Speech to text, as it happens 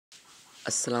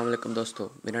अस्सलाम वालेकुम दोस्तों,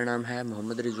 मेरा नाम है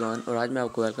मोहम्मद रिज़वान और आज मैं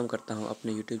आपको वेलकम करता हूं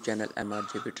अपने यूट्यूब चैनल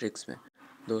MRJP ट्रिक्स में।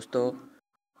 दोस्तों,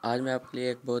 आज मैं आपके लिए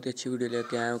एक बहुत ही अच्छी वीडियो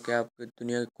लेके आया हूं कि आपकी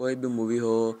दुनिया की कोई भी मूवी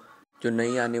हो जो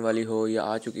नई आने वाली हो या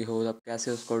आ चुकी हो, आप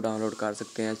कैसे उसको डाउनलोड कर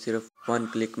सकते हैं सिर्फ वन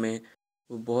क्लिक में।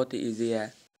 वो बहुत ही ईजी है।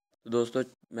 तो दोस्तों,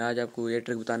 मैं आज आपको ये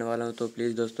ट्रिक बताने वाला हूँ। तो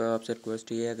प्लीज़ दोस्तों, आपसे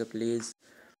रिक्वेस्ट ये है कि प्लीज़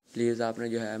प्लीज़ आपने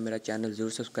जो है मेरा चैनल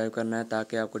ज़रूर सब्सक्राइब करना है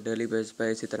ताकि आपको डेली बेस पर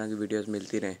इसी तरह की वीडियोज़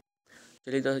मिलती रहें।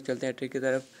 चलिए दोस्तों, चलते हैं ट्रिक की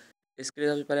तरफ। इसके लिए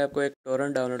सबसे पहले आपको एक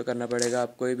टोरेंट डाउनलोड करना पड़ेगा।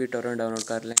 आप कोई भी टोरेंट डाउनलोड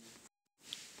कर लें।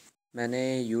 मैंने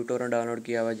यू टोरेंट डाउनलोड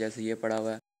किया हुआ है, जैसे ये पड़ा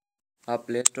हुआ है। आप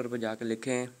प्ले स्टोर पर जाकर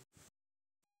लिखें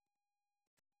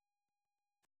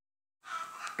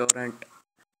टोरेंट,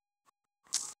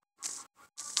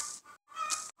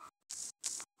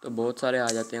 तो बहुत सारे आ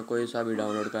जाते हैं, कोई सा भी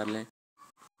डाउनलोड कर लें।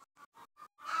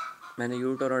 मैंने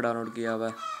यू टोरेंट डाउनलोड किया हुआ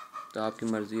है, तो आपकी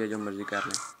मर्ज़ी है, जो मर्ज़ी कर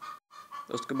लें।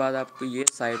 तो उसके बाद आपको ये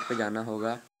साइट पे जाना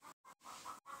होगा।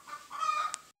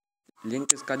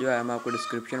 लिंक इसका जो है मैं आपको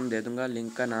डिस्क्रिप्शन में दे दूँगा।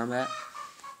 लिंक का नाम है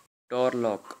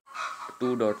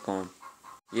torlock2.com।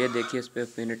 ये देखिए, इस पे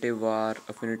अफिनिटिव वार,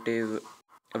 अफिनिटिव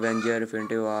एवेंजर,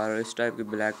 अफिनिटिव वार, इस टाइप की,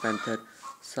 ब्लैक पैंथर,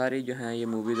 सारी जो हैं ये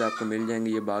मूवीज़ आपको मिल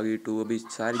जाएंगी। ये बागी 2 अभी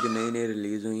सारी जो नई नई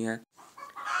रिलीज़ हुई हैं,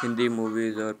 हिंदी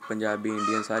मूवीज़ और पंजाबी,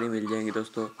 इंडियन, सारी मिल जाएंगी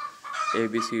दोस्तों।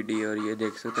 ABCD, और ये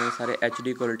देख सकते हैं सारे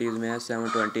HD क्वालिटीज़ में है।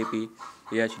 720p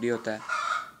ये HD होता है।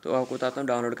 तो आपको बताता हूँ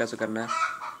डाउनलोड कैसे करना है।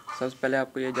 सबसे पहले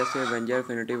आपको ये, जैसे एवेंजर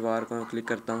अफिनिटी वार को मैं क्लिक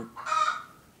करता हूँ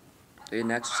तो ये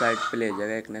नेक्स्ट साइट पे ले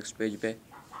जाएगा, एक नेक्स्ट पेज पे।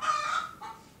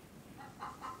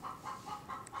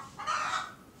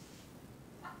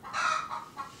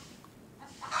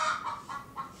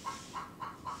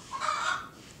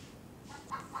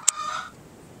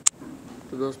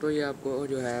 तो दोस्तों, ये आपको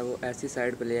जो है वो ऐसी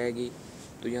साइट पे ले आएगी।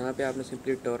 तो यहाँ पे आपने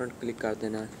सिंपली टोरेंट क्लिक कर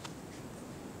देना है।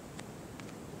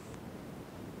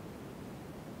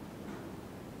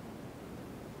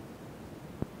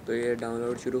 तो ये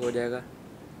डाउनलोड शुरू हो जाएगा।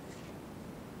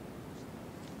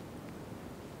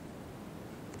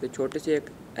 तो छोटी सी एक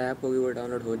ऐप होगी, वो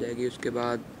डाउनलोड हो जाएगी। उसके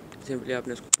बाद सिंपली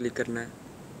आपने उसको क्लिक करना है।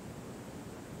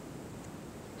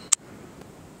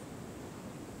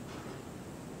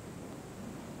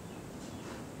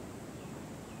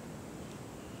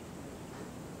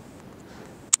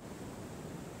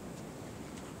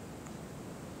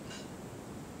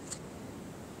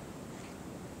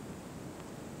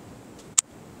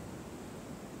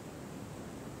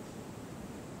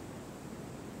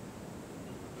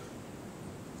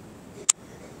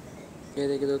 ये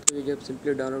देखिए दोस्तों, ये जब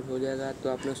सिंपली डाउनलोड हो जाएगा तो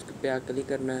आपने उसके पे क्लिक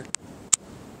करना है।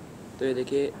 तो ये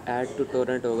देखिए, ऐड टू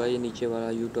टोरेंट होगा, ये नीचे वाला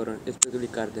यू टोरेंट, इस पर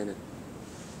क्लिक कर देना है।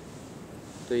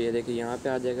 तो ये देखिए यहाँ पे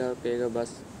आ जाएगा, कहेगा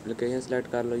बस लोकेशन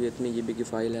सेलेक्ट कर लो, ये इतनी GB की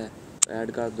फ़ाइल है, तो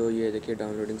ऐड कर दो। ये देखिए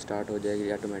डाउनलोडिंग स्टार्ट हो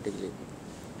जाएगी ऑटोमेटिकली।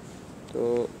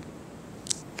 तो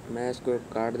मैं इसको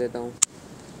काट देता हूँ।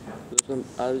 दोस्तों,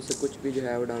 आप इससे कुछ भी जो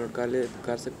है वो डाउनलोड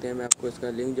कर सकते हैं। मैं आपको इसका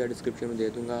लिंक जो डिस्क्रिप्शन में दे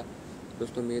दूँगा।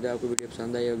 दोस्तों, उम्मीद है आपको वीडियो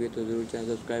पसंद आई होगी। तो ज़रूर चैनल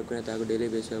सब्सक्राइब करें ताकि डेली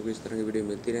बेसिस पर आपको इस तरह की वीडियो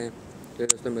मिलती रहें। तो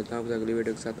दोस्तों, मिलता हूँ आपसे अगली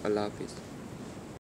वीडियो के साथ। अल्लाह हाफिज़।